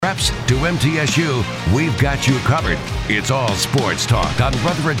preps to MTSU, we've got you covered. It's all sports talk on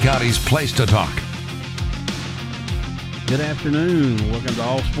Rutherford County's Place to Talk. Good afternoon. Welcome to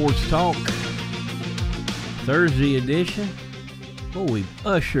All Sports Talk, Thursday edition. Oh, we've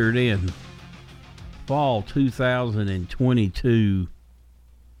ushered in fall 2022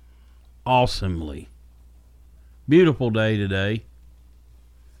 awesomely. Beautiful day today.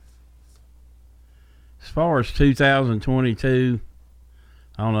 As far as 2022,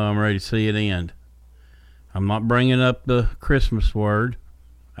 I don't know, I'm ready to see it end. I'm not bringing up the Christmas word.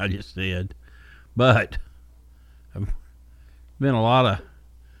 I just did. But been a lot of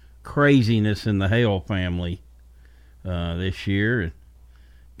craziness in the Hale family this year, and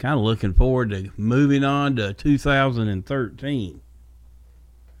kind of looking forward to moving on to 2013.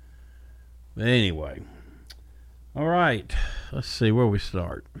 But anyway, all right, let's see where we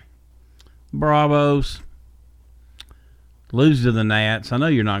start. Bravos lose to the Nats. I know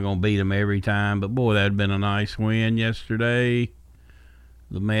you're not going to beat them every time, but boy, that had been a nice win yesterday.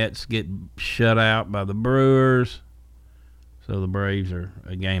 The Mets get shut out by the Brewers, so the Braves are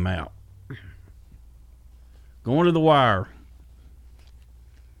a game out. Going to the wire.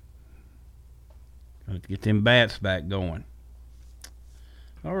 Got to get them bats back going.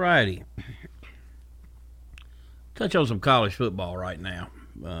 All righty. Touch on some college football right now.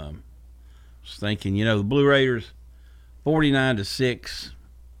 Was thinking, the Blue Raiders 49-6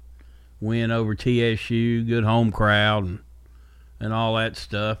 win over TSU, good home crowd and all that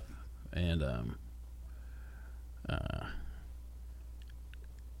stuff. And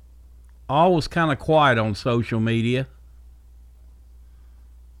all was kind of quiet on social media.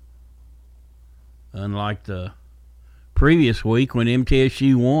 Unlike the previous week when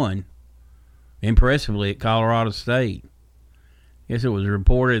MTSU won impressively at Colorado State. Guess it was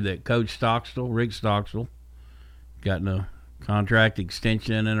reported that Coach Stockstill, Rick Stockstill, got a contract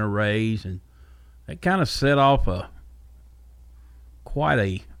extension and a raise, and that kind of set off quite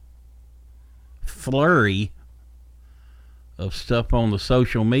a flurry of stuff on the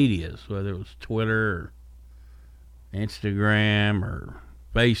social medias, whether it was Twitter or Instagram or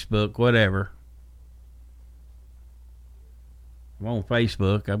Facebook, whatever. I'm on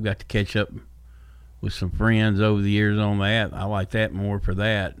Facebook. I've got to catch up with some friends over the years on that. I like that more for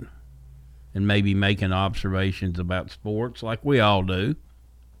that, and maybe making observations about sports like we all do.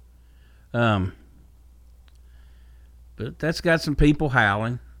 But that's got some people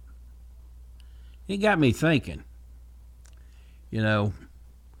howling. It got me thinking. I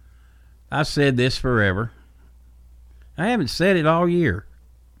said this forever. I haven't said it all year.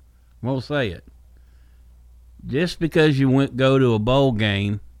 I won't say it. Just because you go to a bowl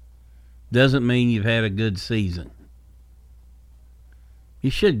game doesn't mean you've had a good season.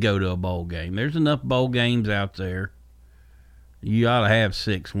 You should go to a bowl game. There's enough bowl games out there. You ought to have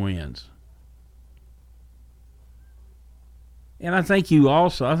 6 wins. And I think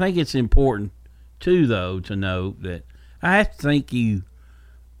it's important too, though, to note that I think you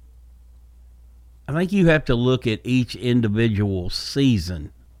have to look at each individual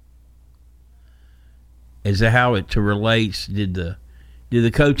season as to how it relates. Did the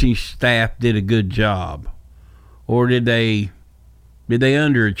coaching staff did a good job, or did they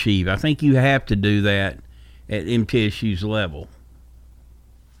underachieve? I think you have to do that at MTSU's level.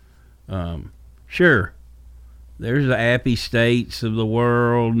 Sure, there's the Appy States of the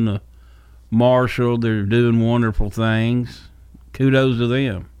world and the Marshall. They're doing wonderful things. Kudos to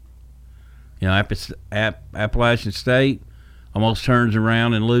them. Appalachian State almost turns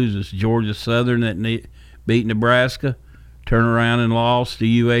around and loses. Georgia Southern that beat Nebraska, turn around and lost to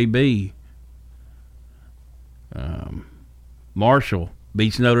UAB. Marshall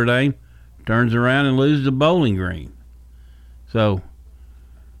beats Notre Dame, turns around and loses to Bowling Green. So,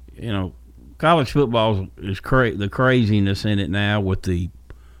 college football is the craziness in it now with the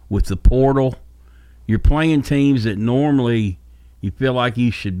portal. You're playing teams that normally you feel like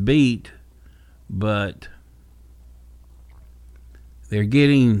you should beat, but they're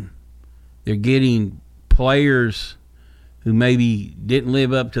getting players who maybe didn't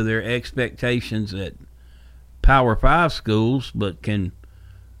live up to their expectations at Power 5 schools, but can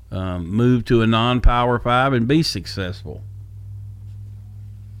move to a non-Power 5 and be successful.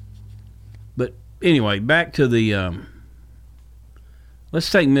 But anyway, back to the let's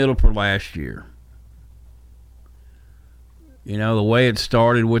take Middleport last year. The way it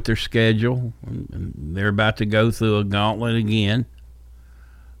started with their schedule, and they're about to go through a gauntlet again.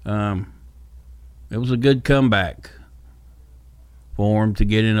 It was a good comeback for them to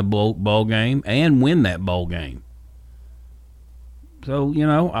get in a bowl game and win that bowl game. So,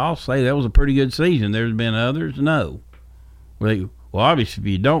 I'll say that was a pretty good season. There's been others, no. Well, obviously, if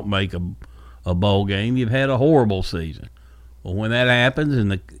you don't make a bowl game, you've had a horrible season. Well, when that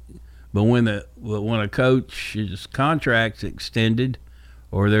happens, when a coach's contract's extended,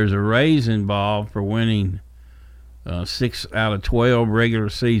 or there's a raise involved for winning 6 out of 12 regular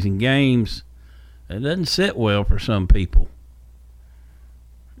season games, it doesn't sit well for some people.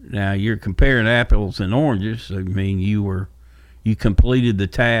 Now, you're comparing apples and oranges. I mean, you completed the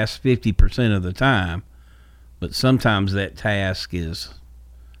task 50% of the time, but sometimes that task is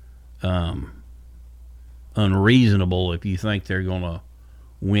unreasonable if you think they're going to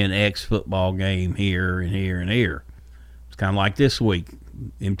win X football game here and here and here. It's kind of like this week.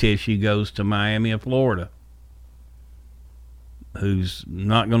 MTSU goes to Miami of Florida, who's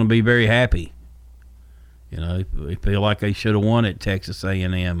not going to be very happy. You know, they feel like they should have won at Texas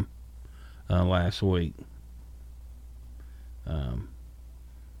A&M last week. And,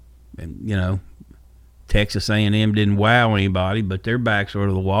 you know, Texas A&M didn't wow anybody, but their backs were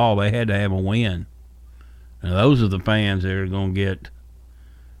to the wall. They had to have a win. Now, those are the fans that are going to get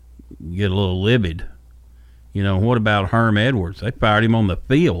a little livid. You know, what about Herm Edwards? They fired him on the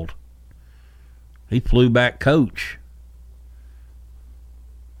field. He flew back coach.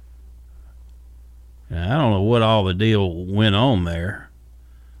 Now, I don't know what all the deal went on there.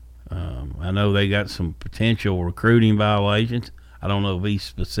 I know they got some potential recruiting violations. I don't know if he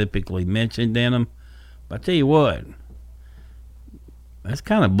specifically mentioned in them. But I tell you what, that's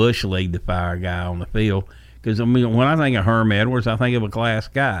kind of Bush League to fire a guy on the field. Because, I mean, when I think of Herm Edwards, I think of a class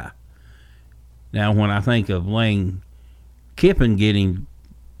guy. Now, when I think of Lane Kiffin getting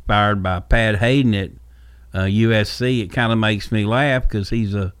fired by Pat Hayden at USC, it kind of makes me laugh because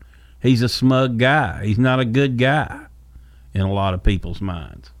he's a smug guy. He's not a good guy in a lot of people's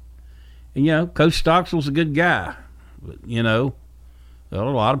minds. And, you know, Coach Stockstill's a good guy. But, you know, a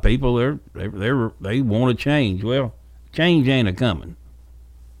lot of people, they want to change. Well, change ain't a-coming.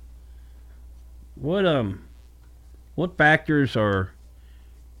 What factors are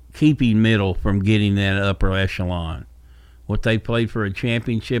keeping Middle from getting that upper echelon? What, they played for a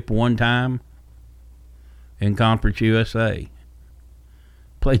championship one time in Conference USA.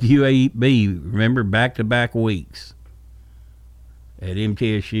 Played UAB, remember, back-to-back weeks at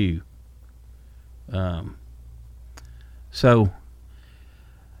MTSU. So,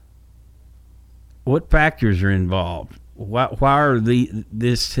 what factors are involved? Why are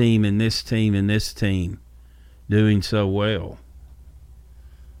this team and this team and this team doing so well?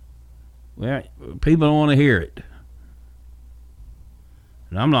 Well, people don't want to hear it.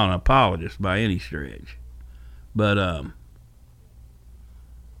 And I'm not an apologist by any stretch. But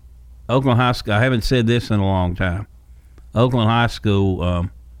Oakland High School, I haven't said this in a long time. Oakland High School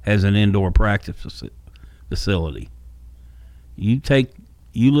has an indoor practice facility. You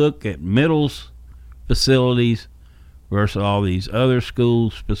look at Middle's facilities versus all these other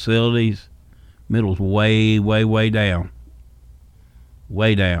schools' facilities. Middle's way, way, way down.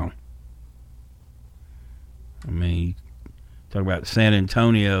 Way down. I mean, talk about San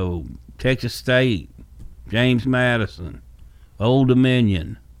Antonio, Texas State, James Madison, Old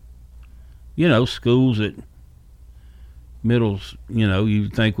Dominion. You know, schools that Middle's, you know,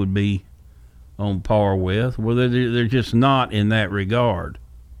 you'd think would be on par with. Well, they're just not in that regard.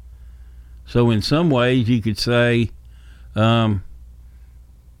 So in some ways, you could say it's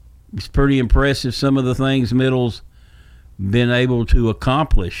pretty impressive some of the things Middle's been able to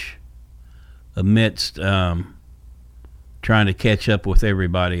accomplish amidst trying to catch up with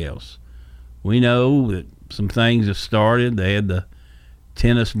everybody else. We know that some things have started. They had the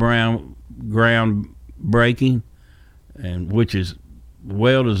tennis ground breaking, and which is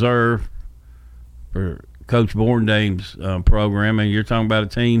well deserved for Coach Borndame's program. And you're talking about a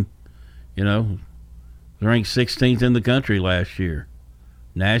team, you know, ranked 16th in the country last year,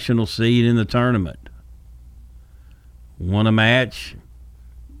 national seed in the tournament, won a match,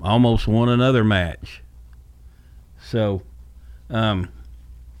 almost won another match. So,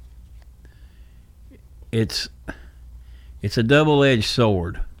 it's a double-edged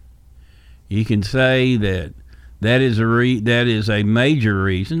sword. You can say that is a major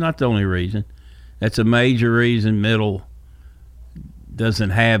reason, not the only reason. That's a major reason Middle doesn't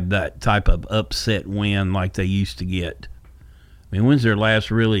have that type of upset win like they used to get. I mean, when's their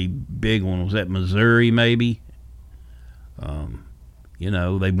last really big one? Was that Missouri, maybe? You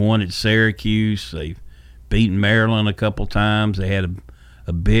know, they've won at Syracuse. They've beaten Maryland a couple times. They had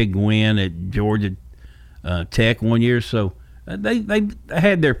a big win at Georgia Tech one year. So they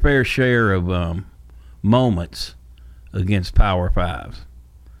had their fair share of moments against Power Fives.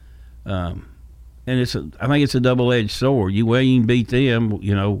 And I think it's a double-edged sword. You can beat them,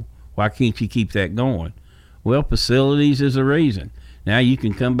 you know, why can't you keep that going? Well, facilities is a reason. Now you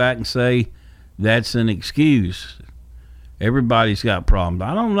can come back and say that's an excuse. Everybody's got problems.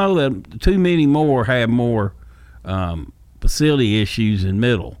 I don't know that too many more have more facility issues in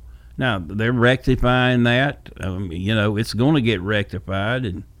Middle. Now, they're rectifying that. It's going to get rectified.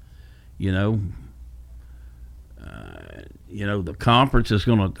 And, the conference is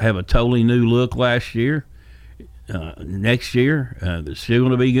going to have a totally new look next year. There's still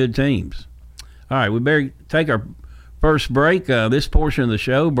going to be good teams. All right, we better take our first break. This portion of the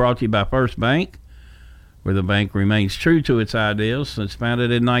show brought to you by First Bank, where the bank remains true to its ideals. Since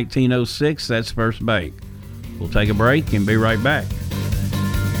founded in 1906, that's First Bank. We'll take a break and be right back.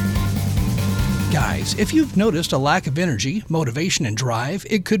 Guys, if you've noticed a lack of energy, motivation, and drive,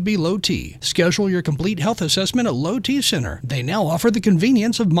 it could be low T. Schedule your complete health assessment at Low T Center. They now offer the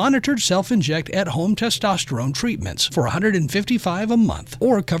convenience of monitored self-inject at-home testosterone treatments for $155 a month,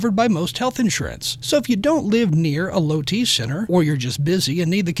 or covered by most health insurance. So if you don't live near a Low T Center, or you're just busy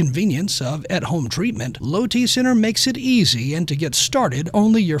and need the convenience of at-home treatment, Low T Center makes it easy, and to get started,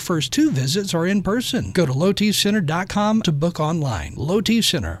 only your first 2 visits are in person. Go to lowtcenter.com to book online. Low T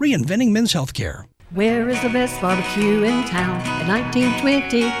Center, reinventing men's healthcare. Where is the best barbecue in town? In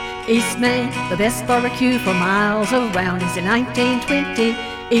 1920, East Main, the best barbecue for miles around is in 1920,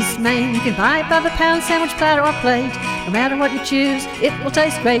 East Main. You can buy it by the pound, sandwich, platter, or plate. No matter what you choose, it will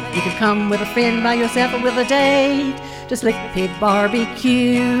taste great. You can come with a friend, by yourself, or with a date. Just Lick Pig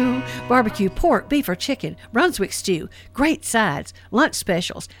Barbecue. Barbecue pork, beef, or chicken, Brunswick stew, great sides, lunch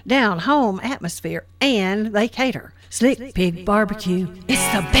specials, down-home atmosphere, and they cater. Slick Pig Barbecue, it's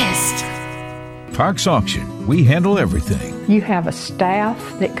the best. Parks Auction. We handle everything. You have a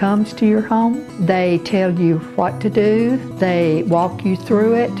staff that comes to your home. They tell you what to do. They walk you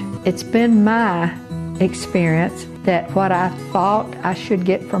through it. It's been my experience that what I thought I should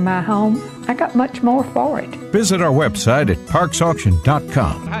get for my home, I got much more for it. Visit our website at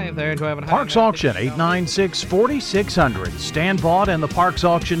parksauction.com. Hi there, Parks Auction, 896-4600. Stan Vaught and the Parks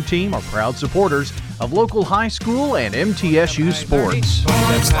Auction team are proud supporters of local high school and MTSU sports.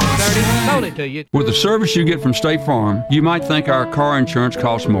 With the service you get from State Farm, you might think our car insurance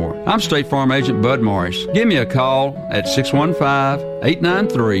costs more. I'm State Farm Agent Bud Morris. Give me a call at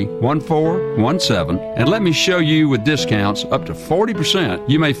 615-893-1417 and let me show you with discounts up to 40%.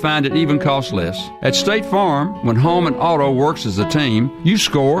 You may find it even costs less. At State Farm, when home and auto works as a team, you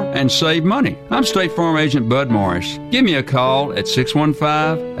score and save money. I'm State Farm Agent Bud Morris. Give me a call at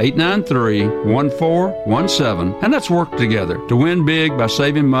 615-893-1417 and let's work together to win big by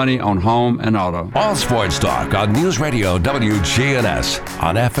saving money on home and auto. All Sports Talk on News Radio WGNS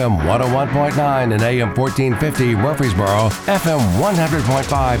on FM 101.9 and AM 1450 Murfreesboro, FM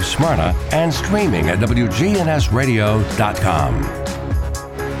 100.5 Smyrna, and streaming at WGNSradio.com.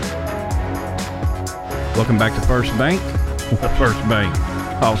 Welcome back to First Bank. First Bank,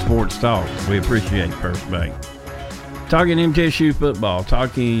 All Sports Talk. We appreciate First Bank. Talking MTSU football,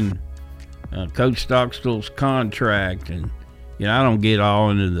 talking Coach Stockstill's contract, and I don't get all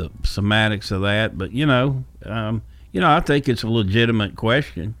into the semantics of that, but I think it's a legitimate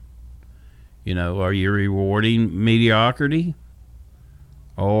question. Are you rewarding mediocrity,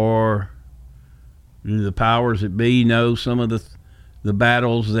 or do the powers that be know some of the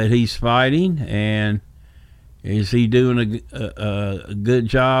battles that he's fighting, and is he doing a good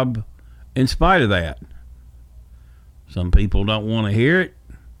job in spite of that? Some people don't want to hear it.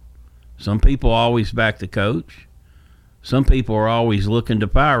 Some people always back the coach. Some people are always looking to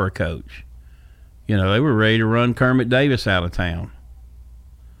fire a coach. They were ready to run Kermit Davis out of town.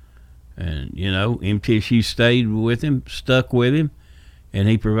 And, MTSU stayed with him, stuck with him, and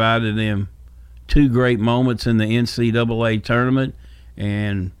he provided them 2 great moments in the NCAA tournament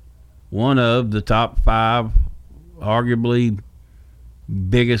and one of the top 5, arguably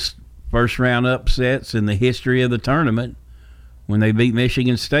biggest first-round upsets in the history of the tournament when they beat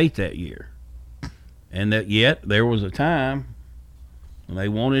Michigan State that year. And that yet there was a time when they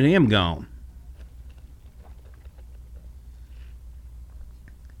wanted him gone.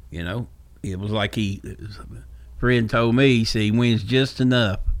 It was like a friend told me, he said he wins just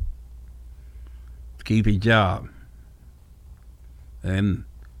enough to keep his job. And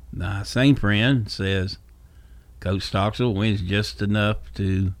the same friend says Coach Stockstill wins just enough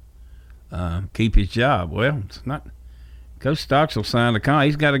to keep his job. Well, it's not. Coach Stockstill signed a contract.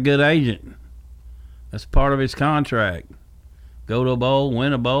 He's got a good agent. That's part of his contract. Go to a bowl,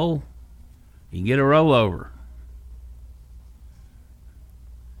 win a bowl, you can get a rollover.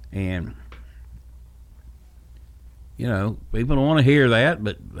 And, people don't want to hear that,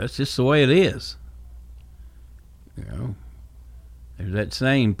 but that's just the way it is. There's that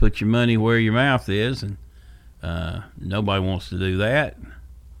saying, put your money where your mouth is, and Nobody wants to do that.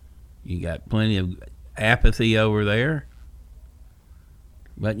 You got plenty of apathy over there.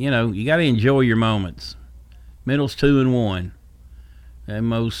 But, you got to enjoy your moments. Middle's 2-1. They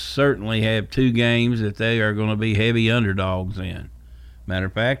most certainly have 2 games that they are going to be heavy underdogs in. Matter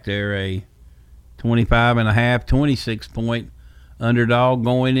of fact, they're a 25.5, 26-point underdog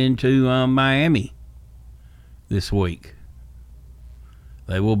going into Miami this week.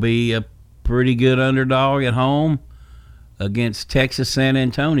 They will be a pretty good underdog at home against Texas San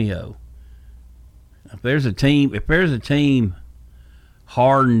Antonio. If there's a team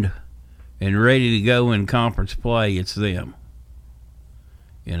hardened and ready to go in conference play, it's them.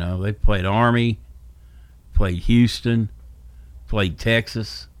 They played Army, played Houston, played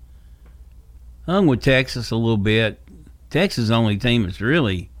Texas. Hung with Texas a little bit. Texas is the only team that's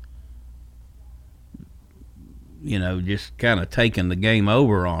really, just kind of taken the game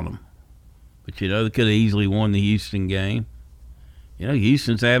over on them. But, they could have easily won the Houston game.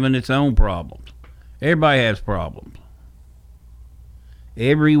 Houston's having its own problems. Everybody has problems.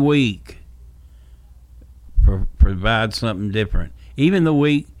 Every week provides something different. Even the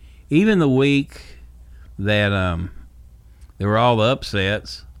week that there were all the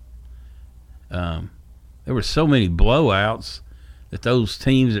upsets, there were so many blowouts that those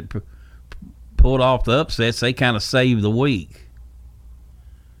teams that pulled off the upsets, they kind of saved the week.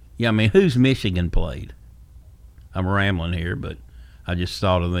 Yeah, I mean, who's Michigan played? I'm rambling here, but I just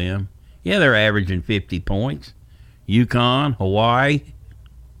thought of them. Yeah, they're averaging 50 points. UConn, Hawaii,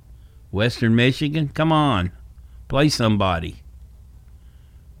 Western Michigan, come on, play somebody.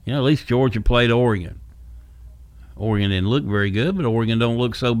 At least Georgia played Oregon. Oregon didn't look very good, but Oregon don't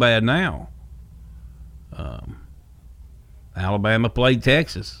look so bad now. Alabama played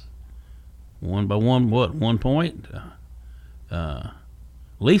Texas. Won by 1 point? At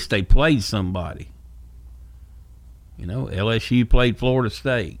least they played somebody. LSU played Florida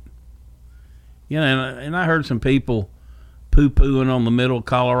State. And I heard some people poo-pooing on the middle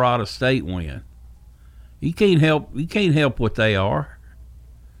Colorado State win. You can't help what they are.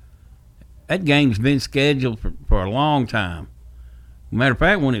 That game's been scheduled for a long time. Matter of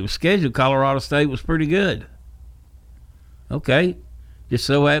fact, when it was scheduled, Colorado State was pretty good. Okay, just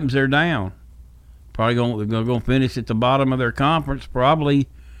so happens they're down. Probably going to finish at the bottom of their conference, probably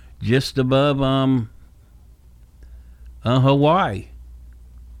just above Hawaii.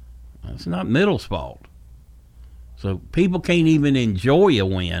 It's not Middle's fault. So people can't even enjoy a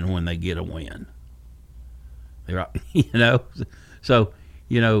win when they get a win. So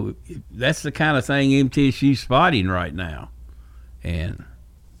that's the kind of thing MTSU's fighting right now. And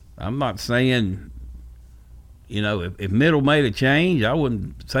I'm not saying, if Middle made a change, I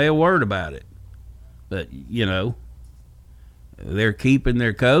wouldn't say a word about it. But, they're keeping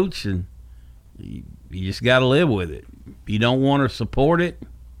their coach, and you just got to live with it. If you don't want to support it,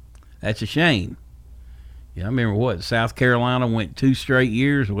 that's a shame. I remember South Carolina went 2 straight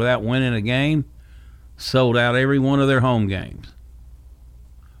years without winning a game, sold out every one of their home games.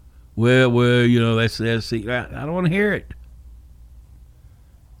 Well, that's I don't want to hear it.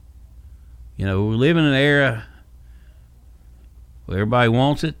 We live in an era where everybody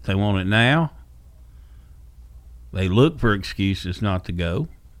wants it. They want it now. They look for excuses not to go.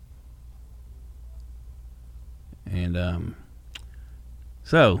 And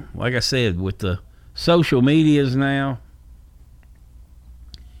so, like I said, with the social medias now,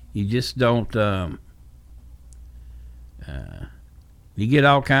 you just don't you get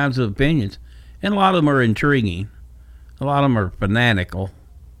all kinds of opinions, and a lot of them are intriguing. A lot of them are fanatical.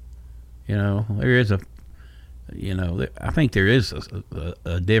 There is I think there is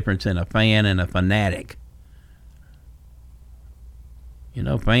a difference in a fan and a fanatic.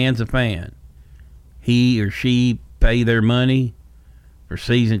 Fan's a fan. He or she pay their money for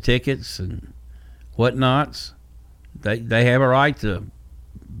season tickets and whatnots. They have a right to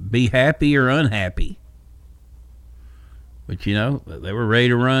be happy or unhappy. But, they were ready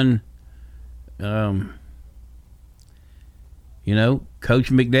to run, Coach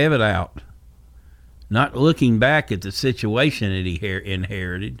McDevitt out. Not looking back at the situation that he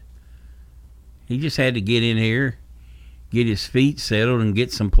inherited. He just had to get in here, get his feet settled, and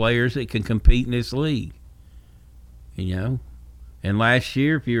get some players that can compete in this league. And last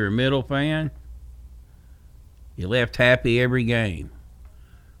year, if you're a Middle fan, you left happy every game.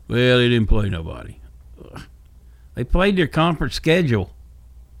 Well, they didn't play nobody. Ugh. They played their conference schedule.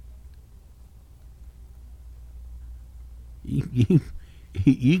 You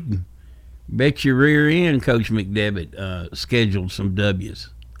can bet your rear end Coach McDevitt scheduled some W's.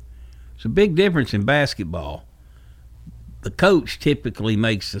 It's a big difference in basketball. The coach typically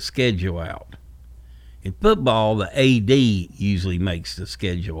makes the schedule out. In football, the AD usually makes the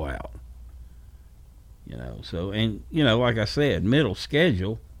schedule out. So, and, like I said, middle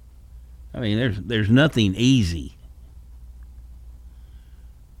schedule, I mean, there's nothing easy.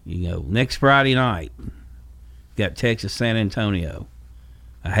 Next Friday night, got Texas San Antonio.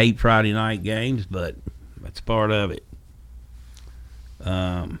 I hate Friday night games, but that's part of it.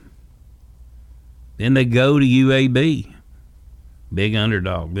 Then they go to UAB, big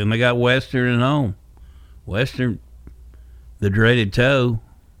underdog. Then they got Western at home. Western, the dreaded toe,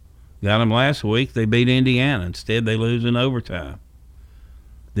 got them last week. They beat Indiana. Instead, they lose in overtime.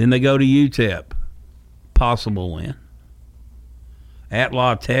 Then they go to UTEP, possible win. At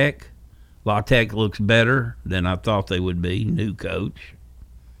La Tech. La Tech looks better than I thought they would be, new coach.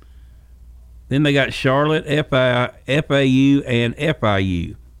 Then they got Charlotte, FAU, and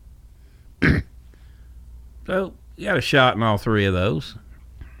FIU. So you got a shot in all three of those.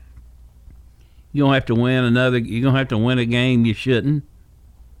 You're gonna have to win a game you shouldn't,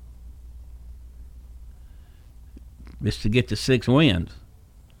 just to get to 6 wins.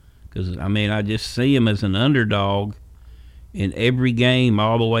 Because I just see them as an underdog in every game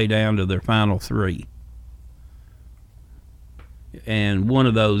all the way down to their final 3. And one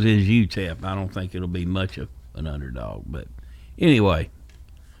of those is UTEP. I don't think it'll be much of an underdog. But anyway,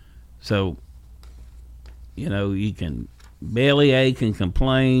 so, you can bellyache and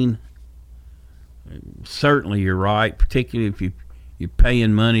complain. Certainly you're right, particularly if you're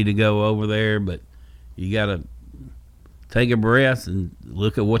paying money to go over there. But you got to take a breath and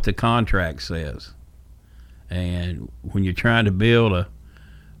look at what the contract says. And when you're trying to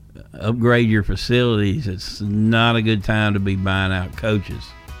upgrade your facilities, it's not a good time to be buying out coaches.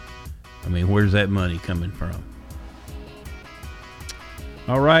 I mean, where's that money coming from?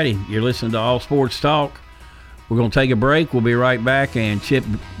 All righty, you're listening to All Sports Talk. We're going to take a break. We'll be right back, and Chip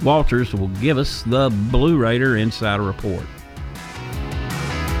Walters will give us the Blue Raider Insider Report.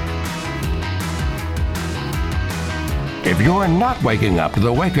 If you're not waking up to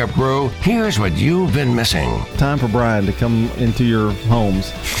the Wake Up Crew, here's what you've been missing. Time for Brian to come into your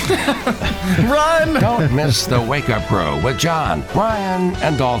homes. Run! Don't miss the Wake Up Crew with John, Brian,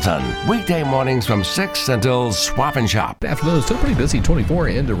 and Dalton. Weekday mornings from 6 until Swap and Shop. Afternoon, still pretty busy. 24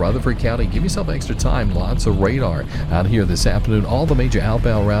 into Rutherford County. Give yourself extra time. Lots of radar out here this afternoon. All the major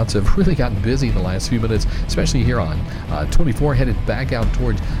outbound routes have really gotten busy in the last few minutes, especially here on 24 headed back out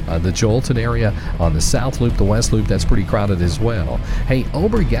towards the Joelton area. On the South Loop, the West Loop, that's pretty crowded as well. Hey,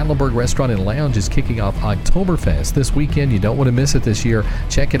 Ober-Gatlinburg Restaurant and Lounge is kicking off Oktoberfest this weekend. You don't want to miss it this year.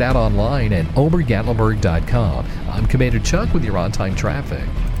 Check it out online at obergatlinburg.com. I'm Commander Chuck with your on-time traffic.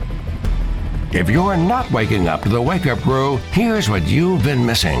 If you're not waking up to the Wake Up Crew, here's what you've been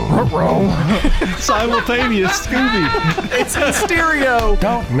missing. Simultaneous Scooby. It's in stereo.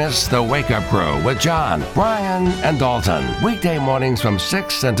 Don't miss the Wake Up Crew with John, Brian, and Dalton. Weekday mornings from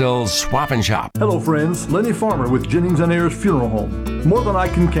 6 until Swap and Shop. Hello, friends. Lenny Farmer with Jennings and Ayers Funeral Home. More than I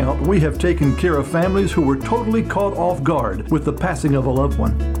can count, we have taken care of families who were totally caught off guard with the passing of a loved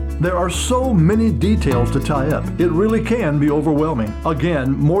one. There are so many details to tie up. It really can be overwhelming.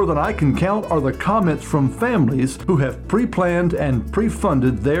 Again, more than I can count are the comments from families who have pre-planned and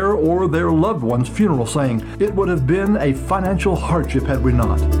pre-funded their or their loved one's funeral, saying, "It would have been a financial hardship had we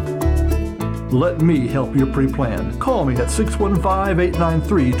not." Let me help you pre-plan. Call me at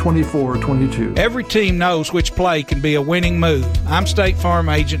 615-893-2422. Every team knows which play can be a winning move. I'm State Farm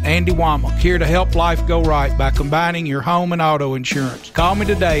Agent Andy Womack, here to help life go right by combining your home and auto insurance. Call me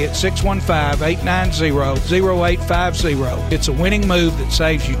today at 615-890-0850. It's a winning move that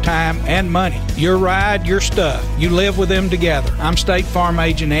saves you time and money. Your ride, your stuff. You live with them together. I'm State Farm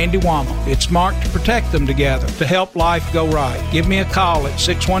Agent Andy Womack. It's smart to protect them together, to help life go right. Give me a call at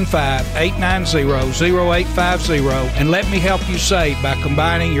 615-890-0850 and let me help you save by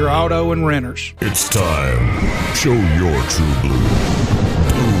combining your auto and renters. It's time. Show your true blue.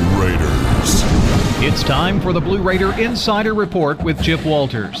 Blue Raiders. It's time for the Blue Raider Insider Report with Chip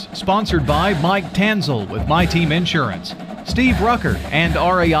Walters, sponsored by Mike Tanzel with My Team Insurance, Steve Ruckert and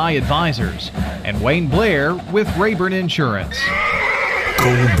RAI Advisors, and Wayne Blair with Rayburn Insurance.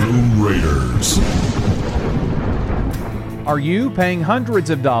 Go Blue Raiders. Are you paying hundreds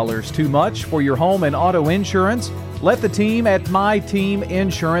of dollars too much for your home and auto insurance? Let the team at My Team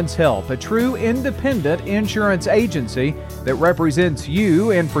Insurance help, a true independent insurance agency that represents you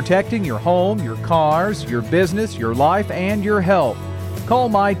in protecting your home, your cars, your business, your life, and your health. Call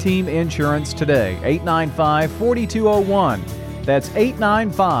My Team Insurance today, 895-4201. That's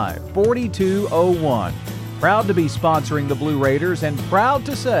 895-4201. Proud to be sponsoring the Blue Raiders and proud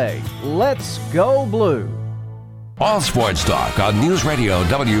to say, let's go Blue. All sports talk on News Radio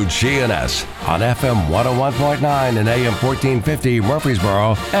WGNS on FM 101.9 and AM 1450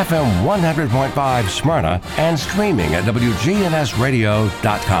 Murfreesboro, FM 100.5 Smyrna, and streaming at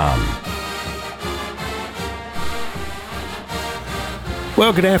WGNSradio.com.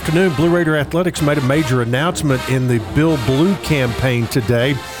 Well, good afternoon. Blue Raider Athletics made a major announcement in the Bill Blue campaign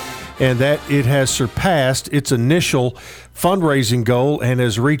today, and that it has surpassed its initial fundraising goal and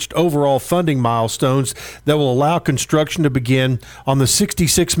has reached overall funding milestones that will allow construction to begin on the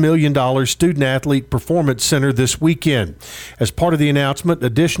 $66 million Student-Athlete Performance Center this weekend. As part of the announcement,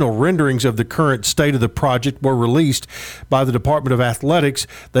 additional renderings of the current state of the project were released by the Department of Athletics.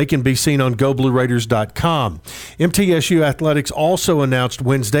 They can be seen on GoBlueRaiders.com. MTSU Athletics also announced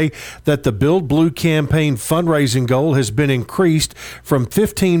Wednesday that the Build Blue campaign fundraising goal has been increased from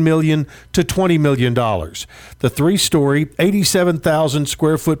 $15 million to $20 million. The three-story, 87,000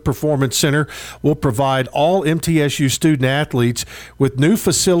 square foot performance center will provide all MTSU student athletes with new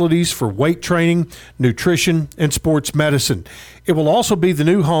facilities for weight training, nutrition, and sports medicine. It will also be the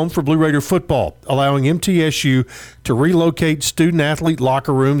new home for Blue Raider football, allowing MTSU to relocate student-athlete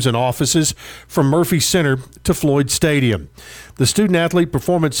locker rooms and offices from Murphy Center to Floyd Stadium. The Student-Athlete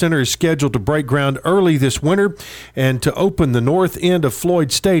Performance Center is scheduled to break ground early this winter and to open the north end of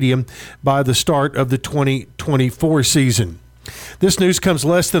Floyd Stadium by the start of the 2024 season. This news comes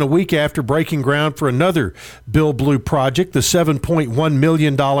less than a week after breaking ground for another Bill Blue project, the $7.1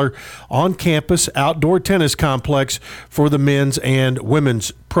 million on-campus outdoor tennis complex for the men's and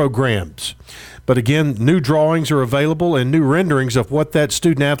women's programs. But again, new drawings are available and new renderings of what that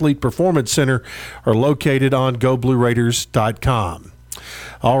Student-Athlete Performance Center are located on GoBlueRaiders.com.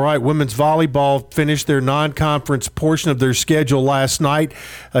 All right, women's volleyball finished their non-conference portion of their schedule last night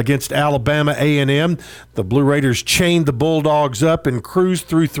against Alabama A&M. The Blue Raiders chained the Bulldogs up and cruised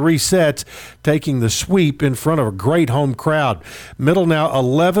through 3 sets, taking the sweep in front of a great home crowd. Middle now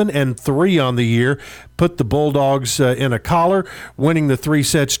 11-3 on the year, put the Bulldogs in a collar, winning the 3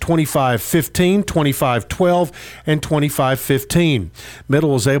 sets 25-15, 25-12, and 25-15. Middle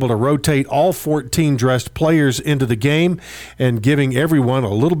was able to rotate all 14 dressed players into the game and giving everyone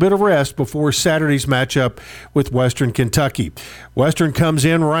a little bit of rest before Saturday's matchup with Western Kentucky. Western comes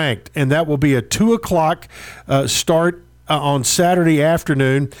in ranked, and that will be a 2 o'clock start on Saturday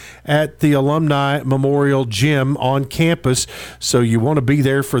afternoon at the Alumni Memorial Gym on campus. So you want to be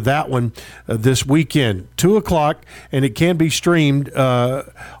there for that one this weekend. 2 o'clock, and it can be streamed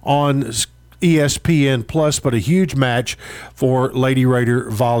on ESPN Plus, but a huge match for Lady Raider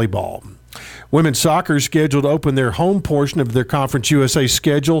volleyball. Women's soccer is scheduled to open their home portion of their Conference USA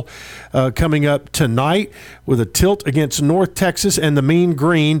schedule coming up tonight with a tilt against North Texas and the Mean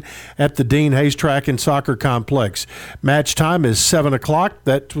Green at the Dean Hayes Track and Soccer Complex. Match time is 7 o'clock.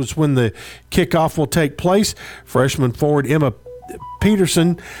 That was when the kickoff will take place. Freshman forward Emma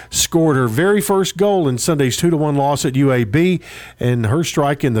Peterson scored her very first goal in Sunday's 2-1 loss at UAB, and her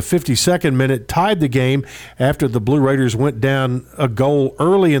strike in the 52nd minute tied the game after the Blue Raiders went down a goal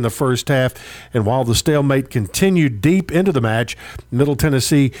early in the first half. And while the stalemate continued deep into the match, Middle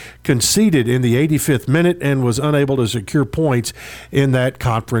Tennessee conceded in the 85th minute and was unable to secure points in that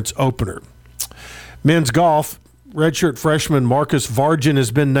conference opener. Men's golf. Redshirt freshman Marcus Vargin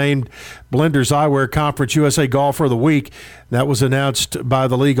has been named Blenders Eyewear Conference USA Golfer of the Week. That was announced by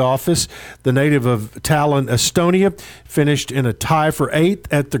the league office. The native of Tallinn, Estonia, finished in a tie for 8th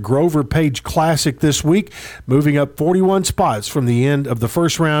at the Grover Page Classic this week, moving up 41 spots from the end of the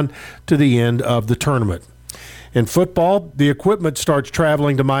first round to the end of the tournament. In football, the equipment starts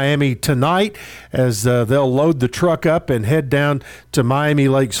traveling to Miami tonight as they'll load the truck up and head down to Miami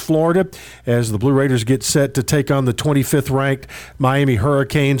Lakes, Florida, as the Blue Raiders get set to take on the 25th-ranked Miami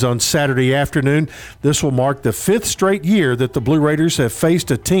Hurricanes on Saturday afternoon. This will mark the 5th straight year that the Blue Raiders have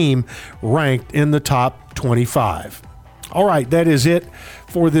faced a team ranked in the top 25. All right, that is it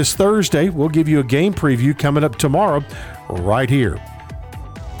for this Thursday. We'll give you a game preview coming up tomorrow right here.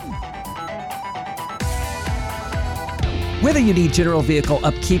 Whether you need general vehicle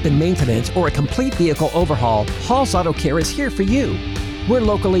upkeep and maintenance or a complete vehicle overhaul, Hall's Auto Care is here for you. We're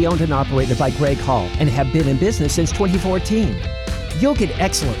locally owned and operated by Greg Hall and have been in business since 2014. You'll get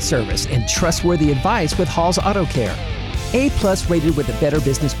excellent service and trustworthy advice with Hall's Auto Care. A+ rated with the Better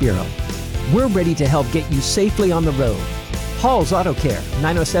Business Bureau. We're ready to help get you safely on the road. Hall's Auto Care,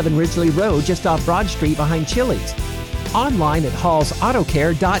 907 Ridgely Road, just off Broad Street behind Chili's. Online at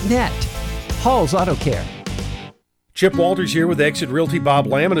hallsautocare.net. Hall's Auto Care. Chip Walters here with Exit Realty Bob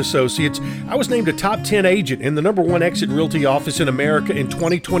Lamb & Associates. I was named a top 10 agent in the #1 Exit Realty office in America in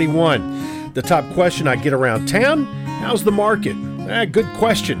 2021. The top question I get around town, how's the market? Good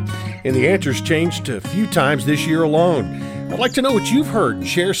question. and the answers changed a few times this year alone. I'd like to know what you've heard and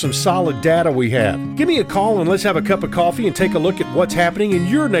share some solid data we have. Give me a call and let's have a cup of coffee and take a look at what's happening in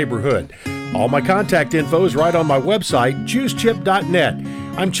your neighborhood. All my contact info is right on my website, choosechip.net.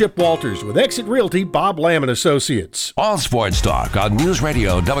 I'm Chip Walters with Exit Realty, Bob Lamb & Associates. All sports talk on News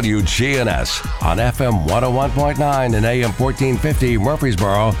Radio WGNS on FM 101.9 and AM 1450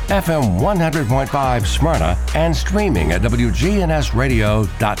 Murfreesboro, FM 100.5 Smyrna, and streaming at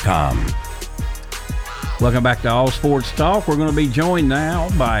WGNSradio.com. Welcome back to All Sports Talk. We're going to be joined now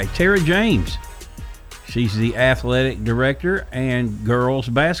by Tara James. She's the athletic director and girls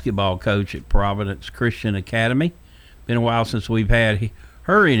basketball coach at Providence Christian Academy. Been a while since we've had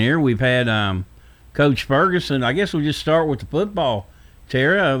her in here. We've had Coach Ferguson. I guess we'll just start with the football.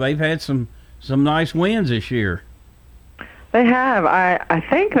 Tara, they've had some nice wins this year. They have. I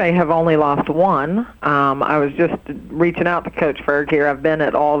think they have only lost one. I was just reaching out to Coach Ferg here. I've been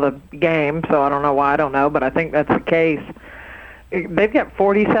at all the games, so I don't know why. I don't know, but I think that's the case. They've got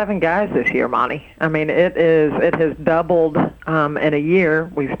 47 guys this year, Monty. I mean, it has doubled in a year.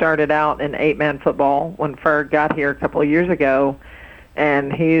 We started out in 8-man football when Ferg got here a couple of years ago,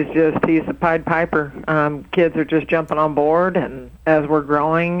 and he's the Pied Piper. Kids are just jumping on board, and as we're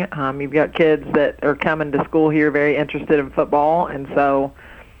growing, you've got kids that are coming to school here very interested in football, and so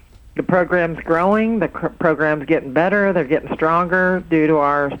the program's growing, the program's getting better, they're getting stronger due to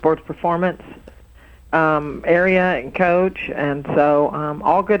our sports performance area and coach, and so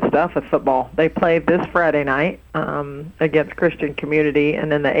all good stuff with football. They play this Friday night against Christian Community,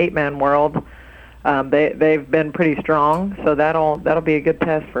 and in the 8-man world, they've been pretty strong, so that'll be a good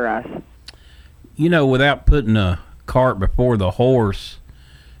test for us. You know, without putting a cart before the horse,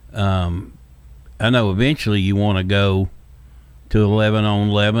 I know eventually you want to go to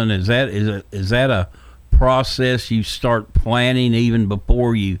 11-on-11. Is that a process you start planning even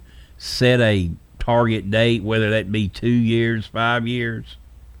before you set a target date, whether that be 2 years, 5 years?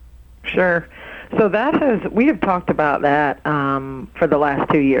 Sure. So we have talked about that for the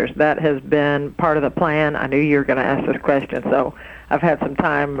last 2 years. That has been part of the plan. I knew you were going to ask this question, so I've had some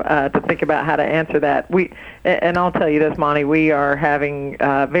time to think about how to answer that. And I'll tell you this, Monty, we are having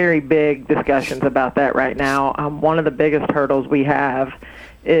very big discussions about that right now. One of the biggest hurdles we have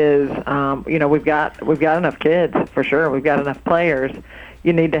is, we've got enough kids for sure. We've got enough players.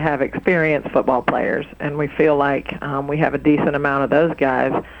 You need to have experienced football players, and we feel like we have a decent amount of those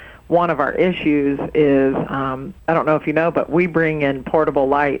guys. One of our issues is, I don't know if you know, but we bring in portable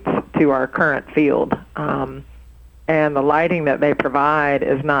lights to our current field, and the lighting that they provide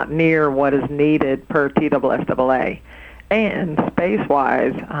is not near what is needed per TSSAA. And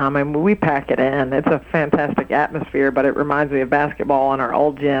space-wise, we pack it in. It's a fantastic atmosphere, but it reminds me of basketball in our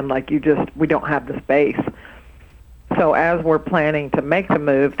old gym. We don't have the space. So as we're planning to make the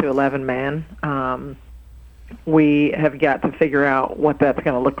move to 11-man, we have got to figure out what that's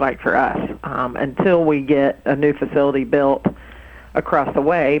going to look like for us. Until we get a new facility built across the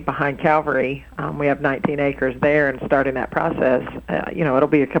way behind Calvary, we have 19 acres there, and starting that process, it'll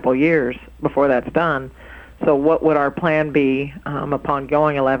be a couple years before that's done. So what would our plan be upon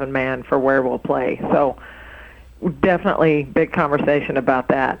going 11-man for where we'll play? So definitely big conversation about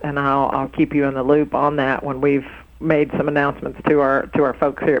that, and I'll keep you in the loop on that when we've made some announcements to our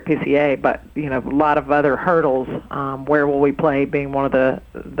folks here at PCA. But a lot of other hurdles. Where will we play being one of the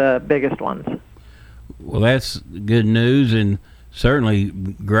biggest ones. Well, that's good news, and certainly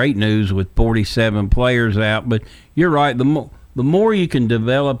great news with 47 players out. But you're right. The more you can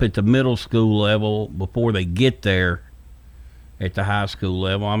develop at the middle school level before they get there at the high school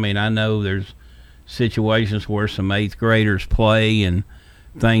level. I mean, I know there's situations where some 8th graders play and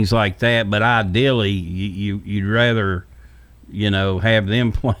things like that, but ideally you'd rather have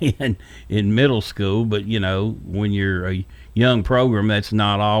them playing in middle school. But when you're a young program, that's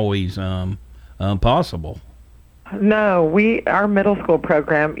not always possible. No, our middle school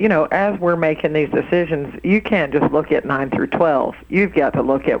program, as we're making these decisions, you can't just look at 9 through 12. You've got to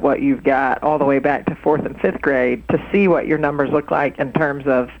look at what you've got all the way back to 4th and 5th grade to see what your numbers look like in terms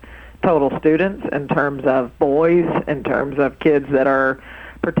of total students, in terms of boys, in terms of kids that are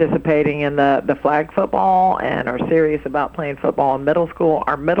participating in the flag football and are serious about playing football in middle school.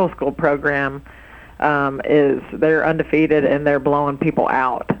 Our middle school program they're undefeated and they're blowing people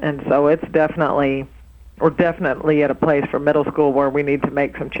out. And so we're definitely at a place for middle school where we need to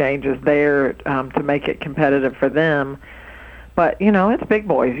make some changes there to make it competitive for them. But, it's big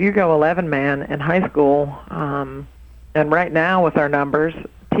boys. You go 11-man in high school, and right now with our numbers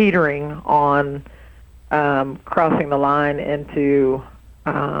teetering on crossing the line into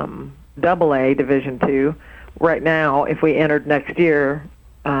AA Division II. Right now, if we entered next year,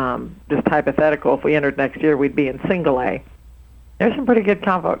 just hypothetical, if we entered next year, we'd be in single A. There's some pretty good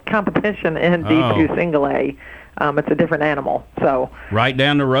competition in D2 single A. It's a different animal. So right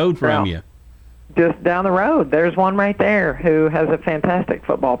down the road from you. Just down the road, there's one right there who has a fantastic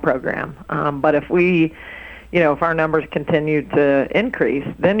football program. But if we, if our numbers continue to increase,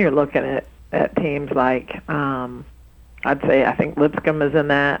 then you're looking at teams like, I think Lipscomb is in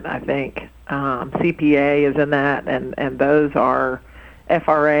that. I think CPA is in that, and those are,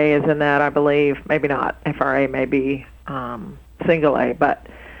 FRA is in that, I believe. Maybe not. FRA may be single A, but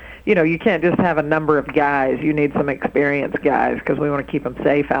you can't just have a number of guys. You need some experienced guys because we want to keep them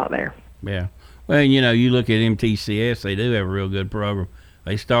safe out there. Yeah. Well, you look at MTCS, they do have a real good program.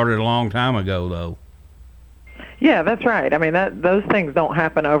 They started a long time ago, though. Yeah, that's right. I mean, those things don't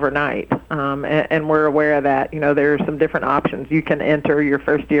happen overnight, and we're aware of that. There are some different options. You can enter your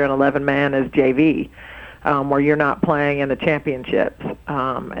first year in 11-man as JV, where you're not playing in the championships,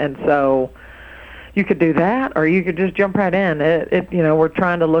 and so you could do that, or you could just jump right in. We're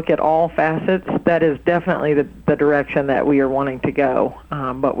trying to look at all facets. That is definitely the direction that we are wanting to go,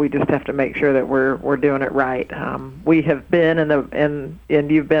 but we just have to make sure that we're doing it right. We have been and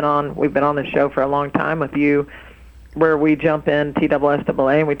we've been on the show for a long time with you, where we jump in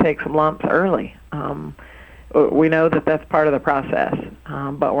TSSAA and we take some lumps early. We know that that's part of the process,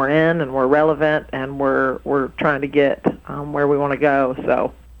 but we're in and we're relevant and we're trying to get where we want to go.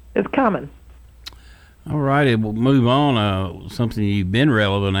 So it's coming. All righty, we'll move on. Something you've been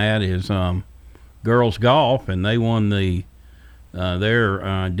relevant at is girls golf, and they won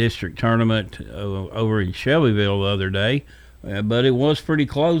their district tournament over in Shelbyville the other day. But it was pretty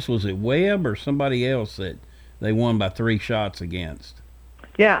close. Was it Webb or somebody else that they won by 3 shots against?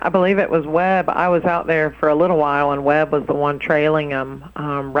 Yeah, I believe it was Webb. I was out there for a little while, and Webb was the one trailing them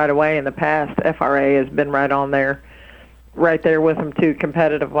right away. In the past, FRA has been right there with them too,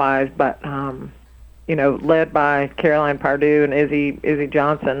 competitive-wise, but led by Caroline Pardue and Izzy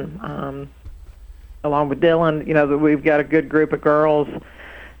Johnson, along with Dylan. We've got a good group of girls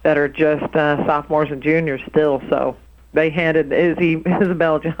that are just sophomores and juniors still. So they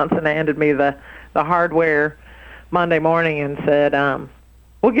Isabel Johnson handed me the hardware Monday morning and said,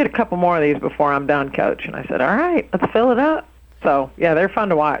 we'll get a couple more of these before I'm done, Coach. And I said, all right, let's fill it up. So, yeah, they're fun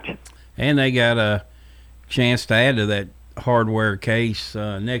to watch. And they got a chance to add to that hardware case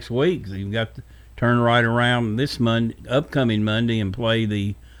next week. So you've got to turn right around this upcoming Monday and play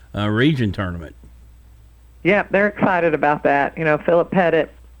the region tournament. Yeah, they're excited about that. Philip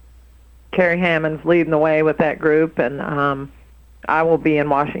Pettit, Carrie Hammond's leading the way with that group, and I will be in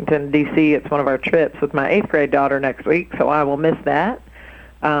Washington, D.C. It's one of our trips with my 8th grade daughter next week, so I will miss that.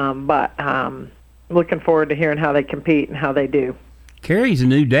 But looking forward to hearing how they compete and how they do. Carrie's a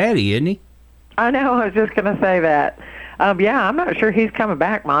new daddy, isn't he? I know. I was just going to say that. Yeah, I'm not sure he's coming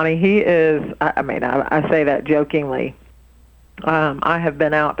back, Monty. He is, I say that jokingly. I have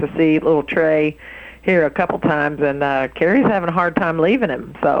been out to see little Trey here a couple times, and Carrie's having a hard time leaving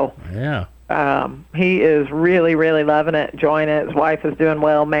him. So yeah, he is really, really loving it, enjoying it. His wife is doing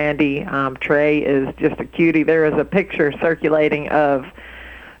well, Mandy. Trey is just a cutie. There is a picture circulating of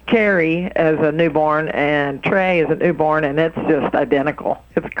Carrie as a newborn and Trey as a newborn, and it's just identical.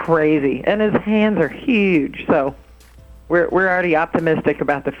 It's crazy, and his hands are huge. So we're already optimistic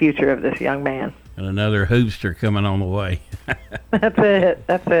about the future of this young man. And another hoopster coming on the way.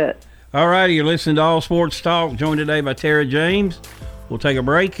 That's it. All righty, you're listening to All Sports Talk, joined today by Tara James. We'll take a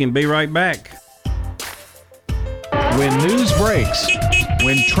break and be right back. When news breaks,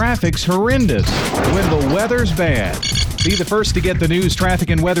 when traffic's horrendous, when the weather's bad. Be the first to get the news,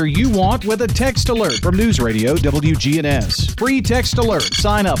 traffic, and weather you want with a text alert from News Radio WGNS. Free text alert.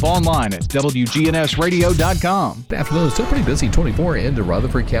 Sign up online at WGNSradio.com. Good afternoon. Still pretty busy 24 into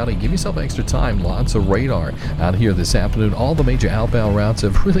Rutherford County. Give yourself extra time. Lots of radar out here this afternoon. All the major outbound routes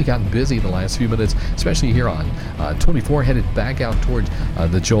have really gotten busy the last few minutes, especially here on 24 headed back out towards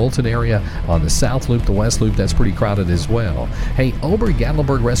the Joelton area. On the South Loop, the West Loop, that's pretty crowded as well. Hey,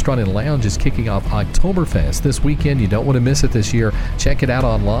 Ober-Gatlinburg Restaurant and Lounge is kicking off Oktoberfest this weekend. You don't want to miss it this year. Check it out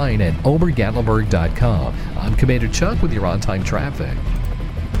online at obergatlinburg.com. I'm Commander Chuck with your on-time traffic.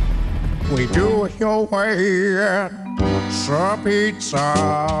 We do it your way at Sir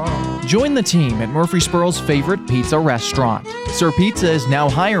Pizza. Join the team at Murfreesboro's favorite pizza restaurant. Sir Pizza is now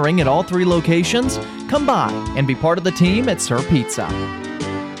hiring at all 3 locations. Come by and be part of the team at Sir Pizza.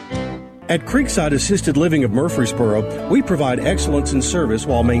 At Creekside Assisted Living of Murfreesboro, we provide excellence in service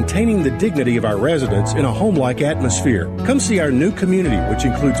while maintaining the dignity of our residents in a home-like atmosphere. Come see our new community, which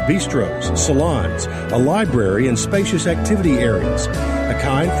includes bistros, salons, a library, and spacious activity areas. A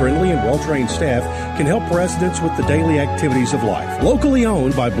kind, friendly, and well-trained staff can help residents with the daily activities of life. Locally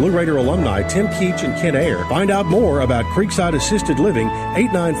owned by Blue Raider alumni Tim Keach and Ken Ayer. Find out more about Creekside Assisted Living,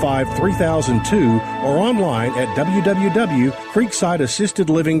 895-3002, or online at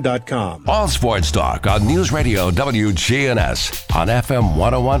www.creeksideassistedliving.com. All sports talk on News Radio WGNS on FM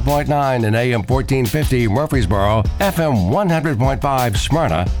 101.9 and AM 1450 Murfreesboro, FM 100.5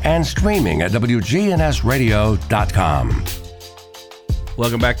 Smyrna, and streaming at WGNSradio.com.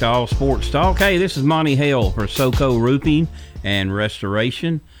 Welcome back to All Sports Talk. Hey, this is Monty Hale for SoCo Roofing and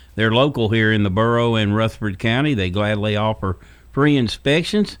Restoration. They're local here in the borough in Rutherford County. They gladly offer free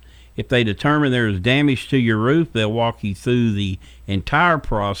inspections. If they determine there is damage to your roof, they'll walk you through the entire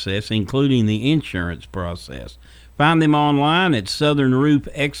process, including the insurance process. Find them online at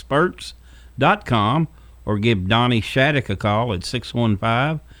southernroofexperts.com or give Donnie Shattuck a call at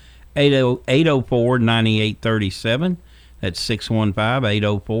 615-804-9837. That's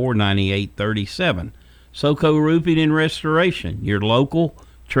 615-804-9837. SoCo Roofing and Restoration, your local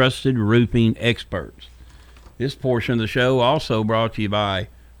trusted roofing experts. This portion of the show also brought to you by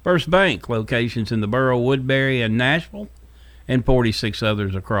First Bank, locations in the borough, Woodbury, and Nashville, and 46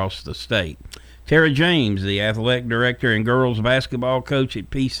 others across the state. Tara James, the athletic director and girls basketball coach at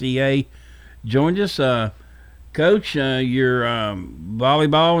PCA, joined us. Coach, your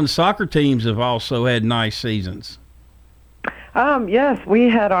volleyball and soccer teams have also had nice seasons. Yes, we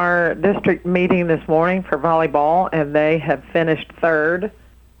had our district meeting this morning for volleyball, and they have finished third.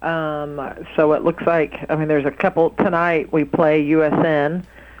 So it looks like, there's a couple tonight. We play USN.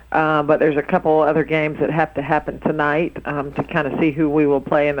 But there's a couple other games that have to happen tonight to kind of see who we will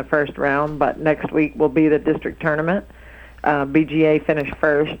play in the first round. But next week will be the district tournament. BGA finished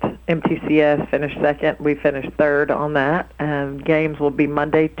first. MTCS finished second. We finished third on that. And games will be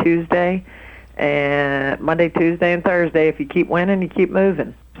Monday, Tuesday, and Thursday. If you keep winning, you keep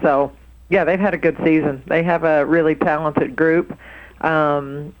moving. So, yeah, they've had a good season. They have a really talented group.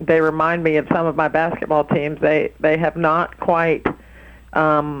 They remind me of some of my basketball teams. They have not quite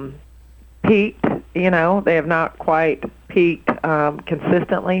peaked, they have not quite peaked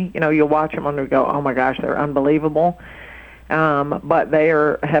consistently. You'll watch them and you go, oh my gosh, they're unbelievable. But they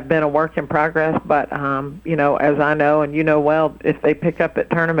have been a work in progress. But, as I know and well, if they pick up at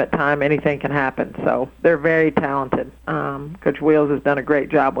tournament time, anything can happen. So they're very talented. Coach Wheels has done a great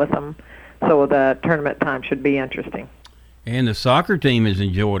job with them. So the tournament time should be interesting. And the soccer team has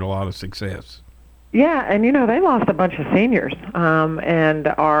enjoyed a lot of success. Yeah, and they lost a bunch of seniors, and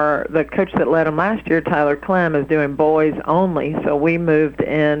the coach that led them last year, Tyler Clem, is doing boys only. So we moved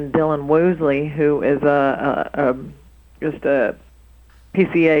in Dylan Woosley, who is just a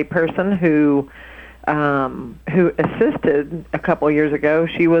PCA person who assisted a couple years ago.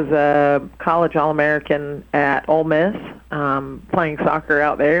 She was a college All-American at Ole Miss, playing soccer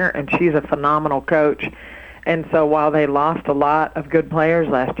out there, and she's a phenomenal coach. And so while they lost a lot of good players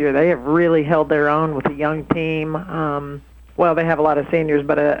last year, they have really held their own with a young team. They have a lot of seniors,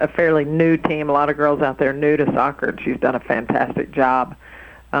 but a fairly new team, a lot of girls out there new to soccer, and she's done a fantastic job.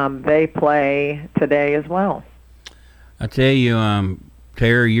 They play today as well. I tell you,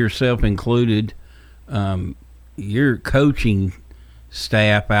 Tara, yourself included, your coaching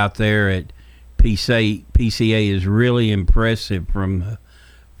staff out there at PCA is really impressive from the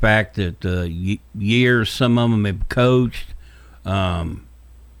fact that years some of them have coached, that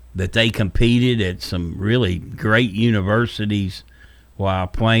they competed at some really great universities while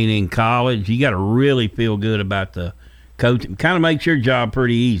playing in college. You got to really feel good about the coaching. Kind of makes your job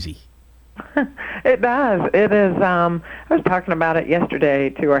pretty easy. It does. It is. I was talking about it yesterday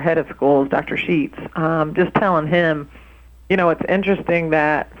to our head of schools, Dr. Sheets, just telling him, it's interesting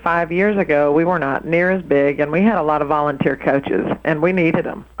that 5 years ago we were not near as big, and we had a lot of volunteer coaches, and we needed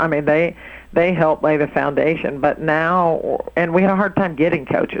them. They helped lay the foundation, but now, and we had a hard time getting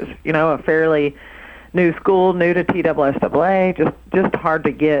coaches. A fairly new school, new to TSSAA, just hard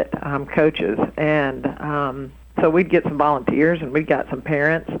to get coaches, and so we'd get some volunteers, and we'd got some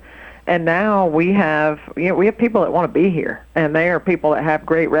parents. And now we have people that want to be here, and they are people that have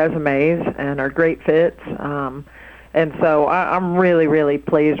great resumes and are great fits. And so I'm really, really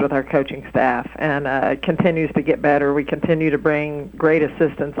pleased with our coaching staff, and it continues to get better. We continue to bring great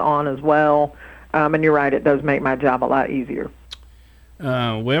assistants on as well. And you're right, it does make my job a lot easier.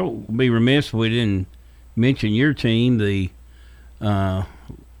 We'll be remiss if we didn't mention your team. The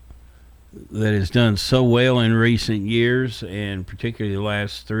that has done so well in recent years, and particularly the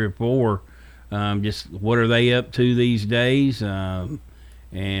last 3 or 4. Just what are they up to these days? And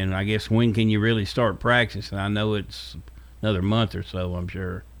I guess when can you really start practicing? I know it's another month or so, I'm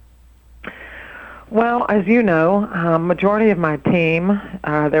sure. Well, as you know, majority of my team,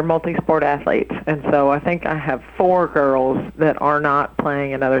 they're multi-sport athletes, and so I think I have 4 girls that are not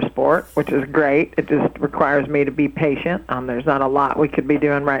playing another sport, which is great. It just requires me to be patient. There's not a lot we could be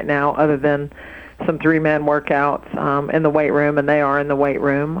doing right now other than some 3-man workouts in the weight room, and they are in the weight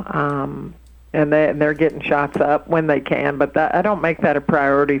room, and they're getting shots up when they can, but I don't make that a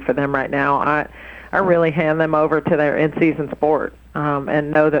priority for them right now. I really hand them over to their in-season sport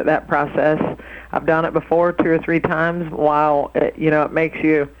and know that process. I've done it before 2 or 3 times. While it makes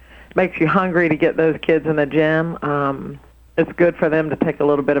you hungry to get those kids in the gym, it's good for them to take a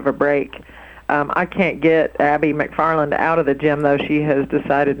little bit of a break. I can't get Abby McFarland out of the gym, though. She has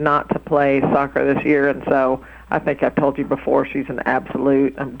decided not to play soccer this year, and so I think I've told you before, she's an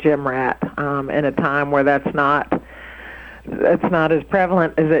absolute gym rat in a time where that's not as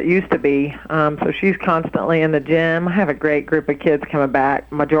prevalent as it used to be. So she's constantly in the gym. I have a great group of kids coming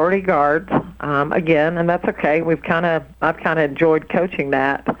back, majority guards again, and that's okay. I've kind of enjoyed coaching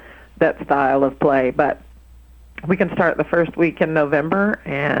that style of play, but we can start the first week in November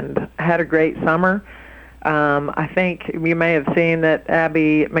and had a great summer. I think you may have seen that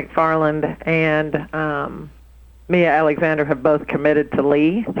Abby McFarland and Mia Alexander have both committed to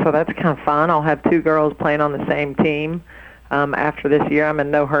Lee, so that's kind of fun. I'll have 2 girls playing on the same team after this year. I'm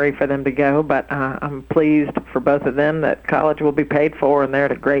in no hurry for them to go, but I'm pleased for both of them that college will be paid for, and they're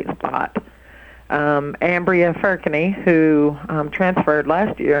at a great spot. Ambria Ferkany, who transferred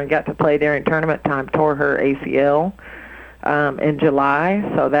last year and got to play during tournament time, tore her ACL in July,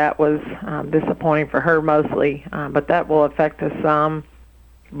 so that was disappointing for her mostly, but that will affect us some.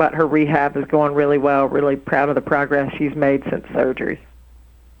 But her rehab is going really well. Really proud of the progress she's made since surgery.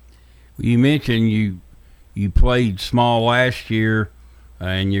 You mentioned you played small last year,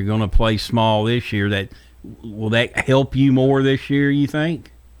 and you're going to play small this year. Will that help you more this year, you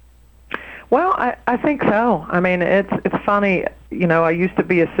think? Well, I think so. I mean, it's funny. I used to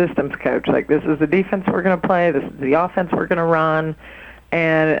be a systems coach. Like, this is the defense we're going to play. This is the offense we're going to run.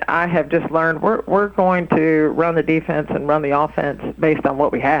 And I have just learned we're going to run the defense and run the offense based on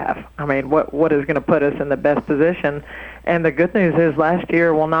what we have. I mean, what is going to put us in the best position. And the good news is last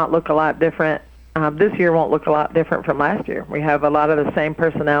year will not look a lot different. This year won't look a lot different from last year. We have a lot of the same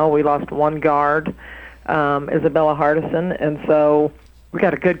personnel. We lost 1 guard, Isabella Hardison, and so we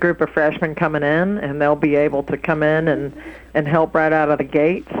got a good group of freshmen coming in, and they'll be able to come in and help right out of the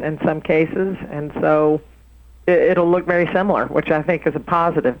gates in some cases. And so it'll look very similar, which I think is a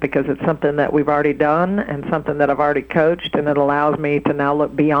positive because it's something that we've already done and something that I've already coached, and it allows me to now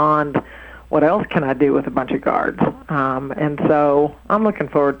look beyond what else can I do with a bunch of guards. And so I'm looking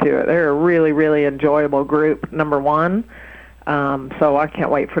forward to it. They're a really, really enjoyable group, number one, so I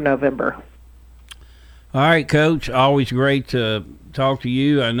can't wait for November. All right, Coach, always great to talk to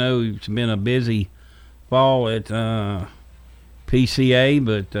you. I know it's been a busy fall at PCA,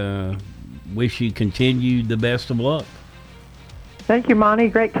 but wish you continued the best of luck. Thank you, Monty.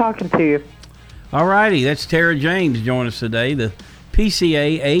 Great talking to you. All righty, that's Tara James joining us today, the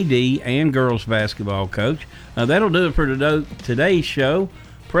PCA AD and girls basketball coach. That'll do it for today's show.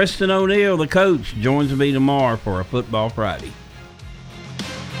 Preston O'Neill, the coach, joins me tomorrow for a Football Friday.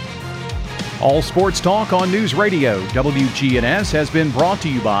 All Sports Talk on News Radio WGNS has been brought to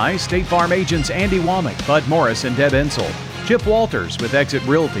you by State Farm agents Andy Womack, Bud Morris, and Deb Ensel. Chip Walters with Exit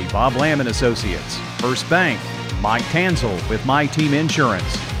Realty, Bob Lamb & Associates. First Bank, Mike Tanzel with My Team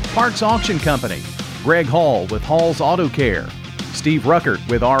Insurance. Parks Auction Company, Greg Hall with Hall's Auto Care. Steve Ruckert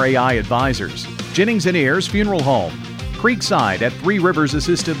with RAI Advisors. Jennings & Ayers Funeral Home. Creekside at Three Rivers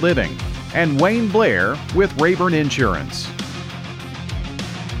Assisted Living. And Wayne Blair with Rayburn Insurance.